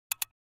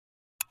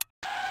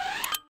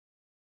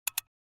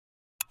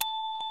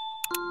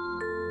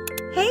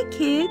Hey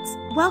kids,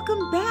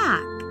 welcome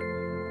back!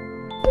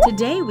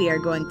 Today we are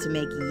going to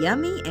make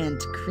yummy and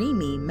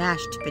creamy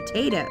mashed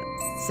potatoes.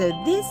 So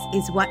this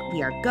is what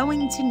we are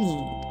going to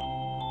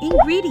need.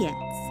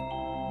 Ingredients: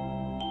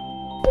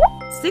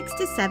 6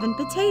 to 7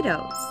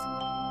 potatoes,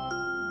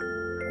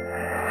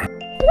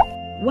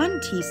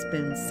 1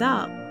 teaspoon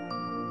salt,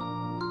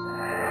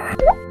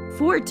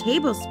 4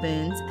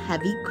 tablespoons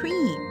heavy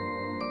cream,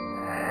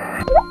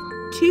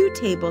 2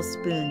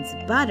 tablespoons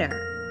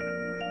butter,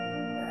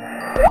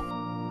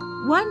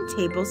 1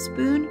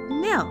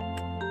 tablespoon milk,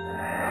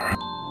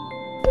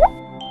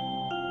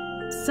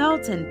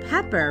 salt and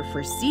pepper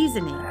for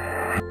seasoning.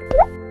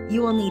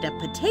 You will need a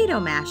potato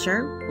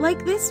masher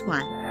like this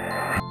one.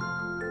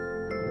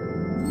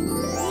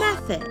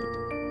 Method: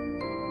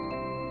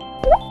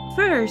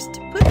 first,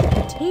 put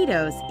the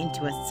potatoes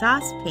into a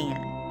saucepan.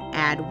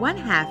 Add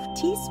 1/2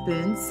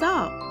 teaspoon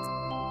salt.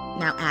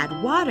 Now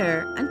add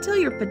water until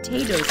your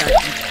potatoes are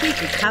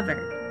completely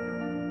covered.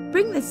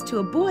 Bring this to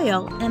a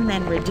boil and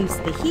then reduce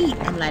the heat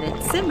and let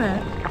it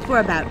simmer for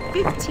about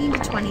 15 to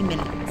 20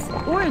 minutes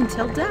or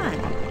until done.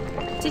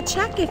 To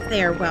check if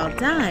they are well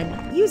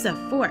done, use a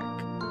fork.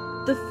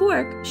 The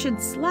fork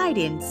should slide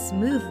in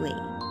smoothly.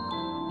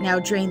 Now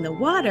drain the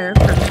water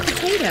from the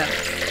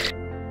potatoes.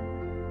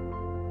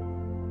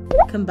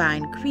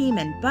 Combine cream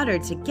and butter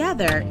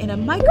together in a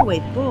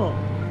microwave bowl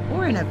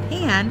or in a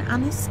pan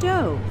on the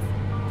stove.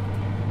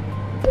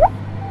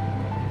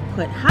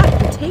 Put hot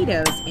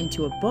potatoes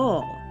into a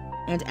bowl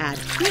and add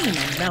cream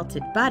and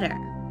melted butter.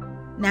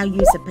 Now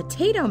use a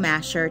potato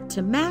masher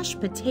to mash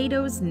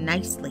potatoes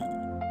nicely.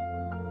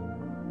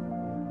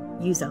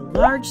 Use a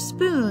large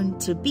spoon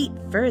to beat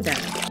further,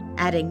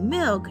 adding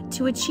milk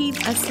to achieve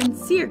a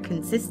sincere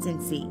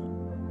consistency.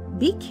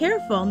 Be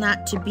careful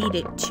not to beat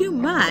it too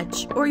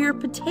much or your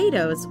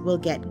potatoes will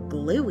get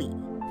gluey.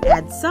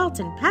 Add salt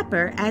and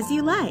pepper as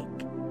you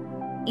like.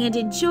 And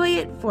enjoy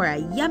it for a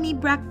yummy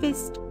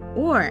breakfast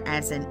or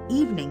as an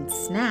evening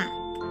snack.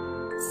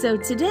 So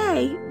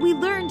today, we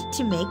learned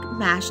to make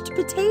mashed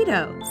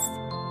potatoes.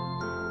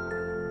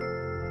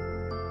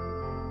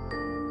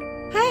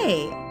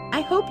 Hey,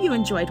 I hope you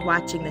enjoyed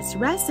watching this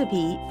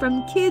recipe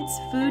from Kids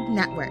Food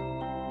Network.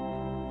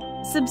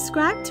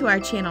 Subscribe to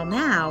our channel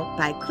now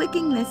by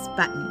clicking this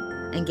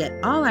button and get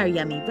all our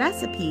yummy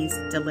recipes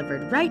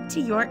delivered right to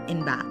your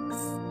inbox.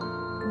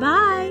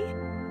 Bye!